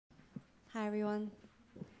Hi, everyone.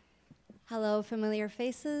 Hello, familiar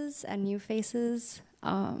faces and new faces.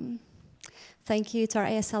 Thank you to our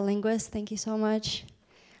ASL linguist. Thank you so much.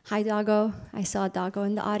 Hi, Doggo. I saw Doggo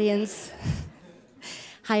in the audience.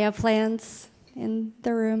 Hi, plants in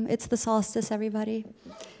the room. It's the solstice, everybody.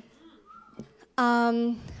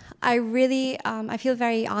 I feel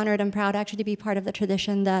very honored and proud actually to be part of the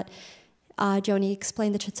tradition that Joni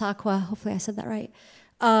explained, the Chautauqua. Hopefully I said that right.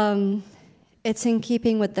 It's in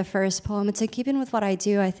keeping with the first poem. It's in keeping with what I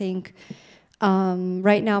do, I think.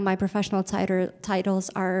 Right now, my professional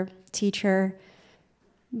titles are teacher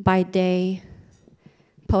by day,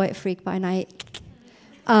 poet freak by night.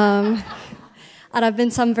 And I've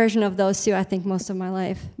been some version of those too, I think, most of my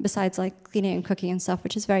life, besides like cleaning and cooking and stuff,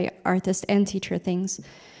 which is very artist and teacher things.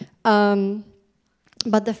 But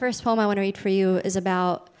the first poem I want to read for you is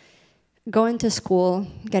about going to school,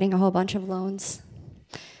 getting a whole bunch of loans,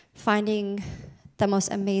 finding the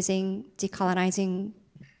most amazing decolonizing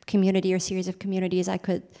community or series of communities I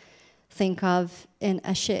could think of in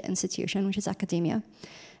a shit institution, which is academia.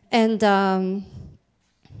 And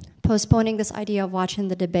postponing this idea of watching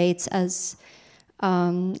the debates as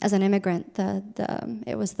an immigrant.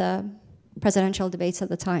 It was the presidential debates at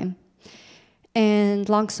the time. And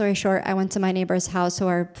long story short, I went to my neighbor's house who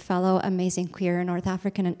are fellow amazing queer North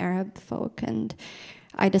African and Arab folk, and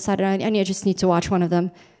I decided I just need to watch one of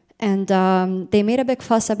them. And they made a big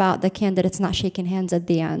fuss about the candidates not shaking hands at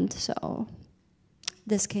the end. So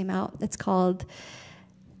this came out. It's called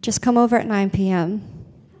Just Come Over at 9 p.m.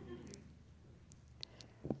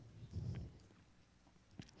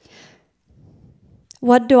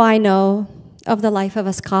 What do I know of the life of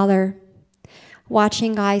a scholar?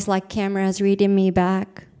 Watching eyes like cameras reading me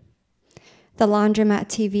back. The laundromat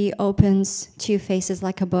TV opens, two faces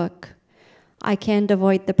like a book. I can't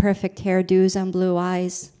avoid the perfect hairdos and blue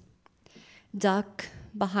eyes. Duck,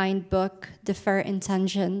 behind book, defer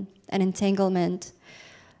intention and entanglement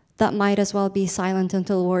that might as well be silent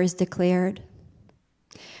until war is declared.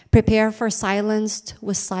 Prepare for silenced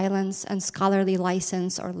with silence and scholarly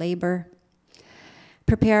license or labor.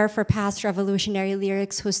 Prepare for past revolutionary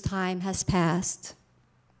lyrics whose time has passed.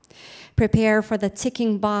 Prepare for the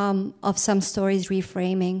ticking bomb of some stories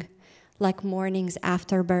reframing, like morning's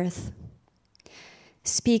afterbirth.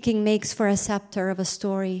 Speaking makes for a scepter of a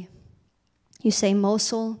story. You say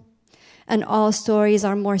Mosul, and all stories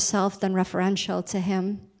are more self than referential to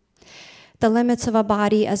him. The limits of a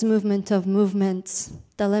body as movement of movements,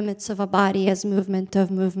 the limits of a body as movement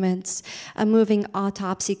of movements, a moving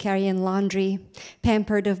autopsy carrying laundry,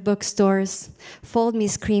 pampered of bookstores, fold me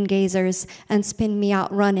screen gazers and spin me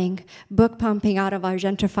out running, book pumping out of our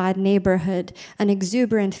gentrified neighborhood, an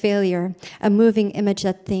exuberant failure, a moving image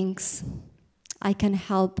that thinks, I can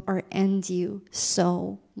help or end you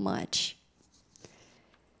so much.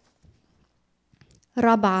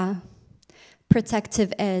 Rabaa,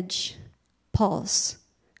 protective edge, pulse,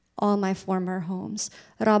 all my former homes.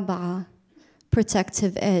 Rabaa,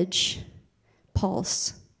 protective edge,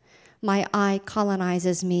 pulse. My eye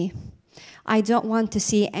colonizes me. I don't want to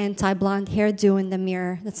see anti-blonde hairdo in the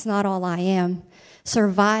mirror. That's not all I am.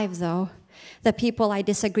 Survive, though. The people I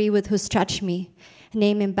disagree with who stretch me.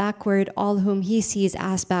 Naming backward all whom he sees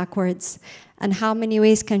as backwards. And how many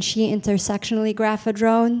ways can she intersectionally graph a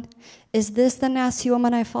drone? Is this the nasty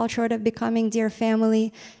woman I fall short of becoming, dear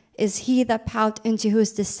family? Is he the pout into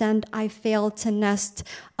whose descent I failed to nest,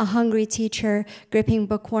 a hungry teacher, gripping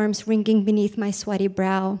bookworms ringing beneath my sweaty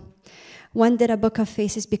brow? When did a book of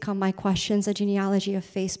faces become my questions, a genealogy of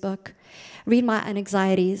Facebook? Read my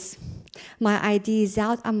anxieties. My IDs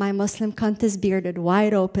out and my Muslim cunt is bearded,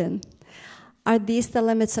 wide open. Are these the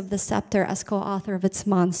limits of the scepter as co-author of its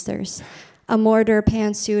monsters? A mortar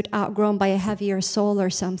pantsuit outgrown by a heavier soul or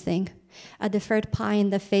something? A deferred pie in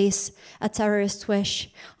the face, a terrorist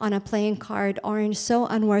wish on a playing card, orange so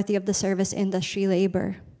unworthy of the service industry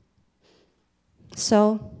labor.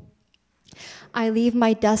 So, I leave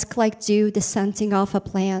my desk like dew dissenting off a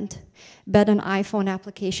plant, bed and iPhone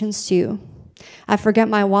applications too. I forget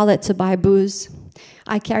my wallet to buy booze.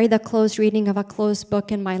 I carry the closed reading of a closed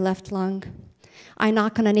book in my left lung. I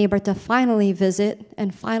knock on a neighbor to finally visit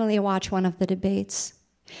and finally watch one of the debates.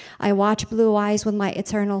 I watch blue eyes with my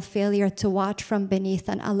eternal failure to watch from beneath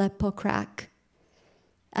an Aleppo crack,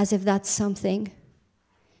 as if that's something.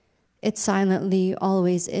 It silently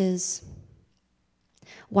always is.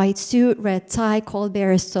 White suit, red tie, cold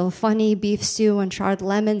bear is still funny, beef stew and charred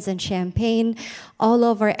lemons and champagne, all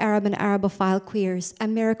over Arab and Arabophile queers, a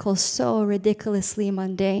miracle so ridiculously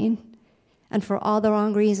mundane, and for all the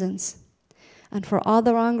wrong reasons. And for all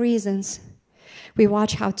the wrong reasons, we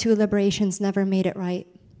watch how two liberations never made it right.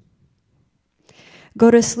 Go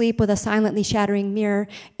to sleep with a silently shattering mirror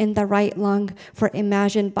in the right lung for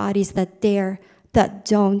imagined bodies that dare, that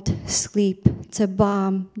don't sleep, to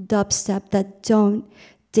bomb dubstep, that don't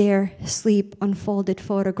dare sleep, unfolded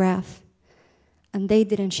photograph. And they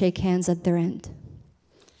didn't shake hands at their end.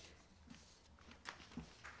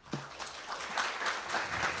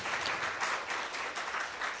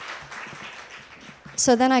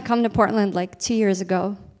 So then I come to Portland like 2 years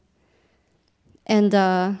ago. And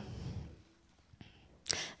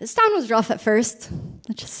this town was rough at first.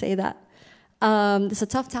 Let's just say that. It's a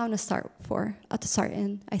tough town to start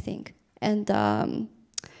in, I think. And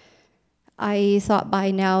I thought by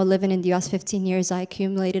now, living in the US 15 years, I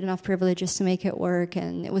accumulated enough privileges to make it work,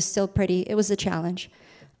 and it was still it was a challenge.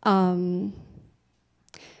 And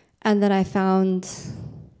then I found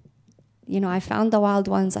the wild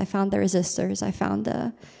ones, I found the resistors, I found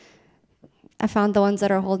the ones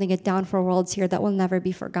that are holding it down for worlds here that will never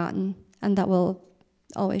be forgotten and that will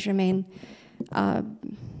always remain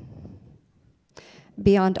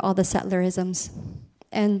beyond all the settlerisms.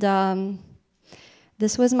 And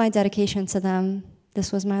this was my dedication to them.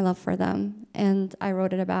 This was my love for them. And I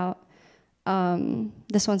wrote it about,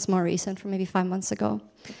 this one's more recent, from maybe 5 months ago.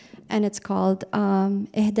 And it's called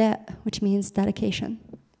Ihda', which means dedication.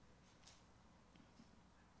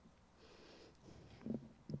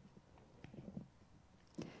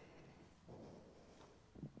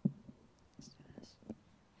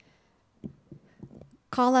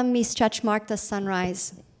 Column me stretch marked as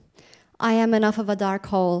sunrise. I am enough of a dark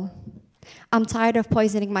hole. I'm tired of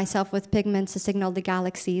poisoning myself with pigments to signal the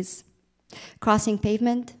galaxies. Crossing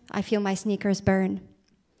pavement, I feel my sneakers burn.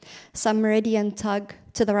 Some meridian tug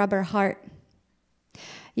to the rubber heart.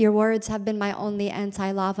 Your words have been my only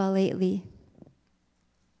anti-lava lately.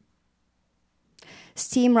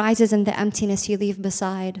 Steam rises in the emptiness you leave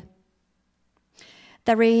beside.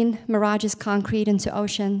 The rain mirages concrete into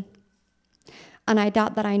ocean. And I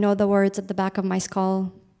doubt that I know the words at the back of my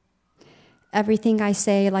skull. Everything I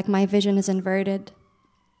say, like my vision is inverted,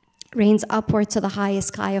 rains upward to the highest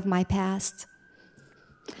sky of my past.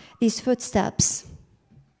 These footsteps,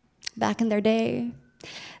 back in their day,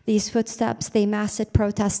 these footsteps, they masked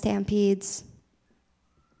protest stampedes.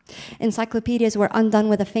 Encyclopedias were undone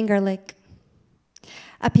with a finger lick.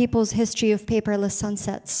 A people's history of paperless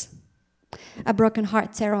sunsets. A broken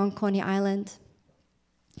heart tarot on Coney Island.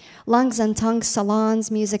 Lungs and tongues, salons,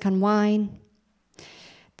 music and wine.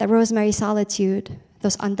 The rosemary solitude,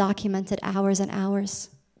 those undocumented hours and hours.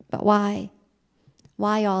 But why?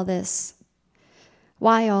 Why all this?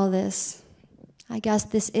 Why all this? I guess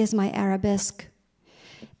this is my arabesque.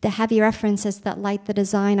 The heavy references that light the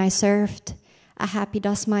design I served, a happy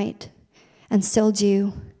dust mite, and still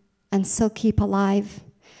do, and still keep alive.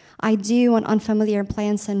 I do on unfamiliar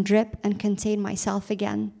plants and drip and contain myself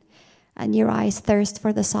again. And your eyes thirst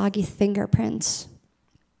for the soggy fingerprints.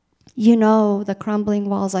 You know the crumbling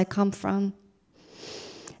walls I come from,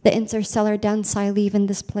 the interstellar dents I leave in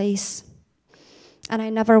this place. And I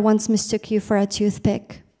never once mistook you for a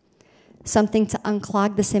toothpick, something to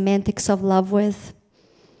unclog the semantics of love with.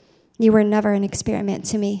 You were never an experiment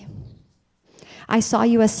to me. I saw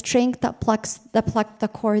you as strength that plucked the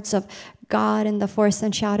chords of God and the force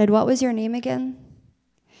and shouted, "What was your name again?"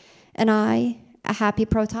 And I, a happy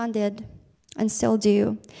proton, did, and still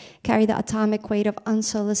do, carry the atomic weight of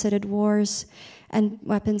unsolicited wars and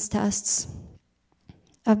weapons tests,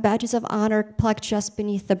 of badges of honor plucked just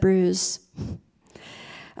beneath the bruise,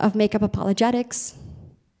 of makeup apologetics,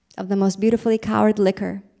 of the most beautifully coward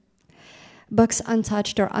liquor, books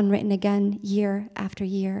untouched or unwritten again, year after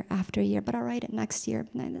year after year. But I'll write it next year.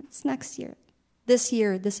 It's next year. This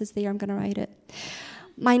year, this is the year I'm going to write it.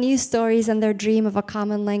 My news stories and their dream of a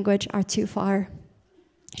common language are too far.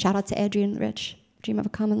 Shout out to Adrian Rich, dream of a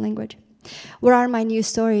common language. Where are my news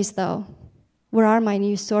stories, though? Where are my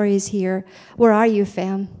news stories here? Where are you,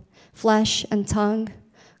 fam? Flesh and tongue,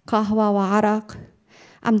 kahwa wa araq.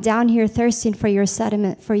 I'm down here thirsting for your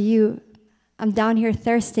sediment, for you. I'm down here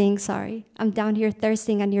thirsting,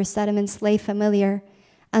 and your sediments lay familiar.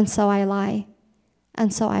 And so I lie,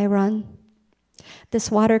 and so I run. This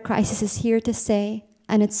water crisis is here to stay,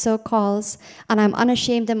 and it so calls, and I'm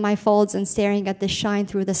unashamed in my folds and staring at this shine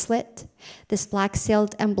through the slit, this black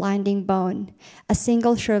silt and blinding bone, a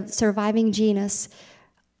single surviving genus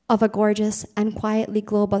of a gorgeous and quietly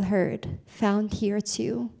global herd, found here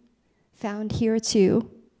too,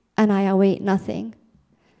 and I await nothing.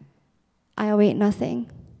 I await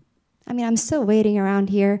nothing. I mean, I'm still waiting around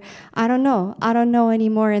here. I don't know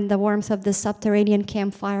anymore in the warmth of this subterranean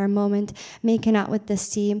campfire moment, making out with the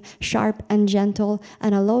steam, sharp and gentle,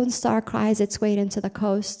 and a lone star cries its way into the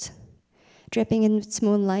coast, dripping in its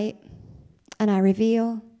moonlight. and I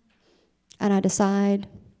reveal, and I decide,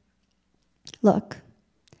 look,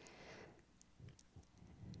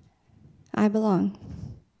 I belong.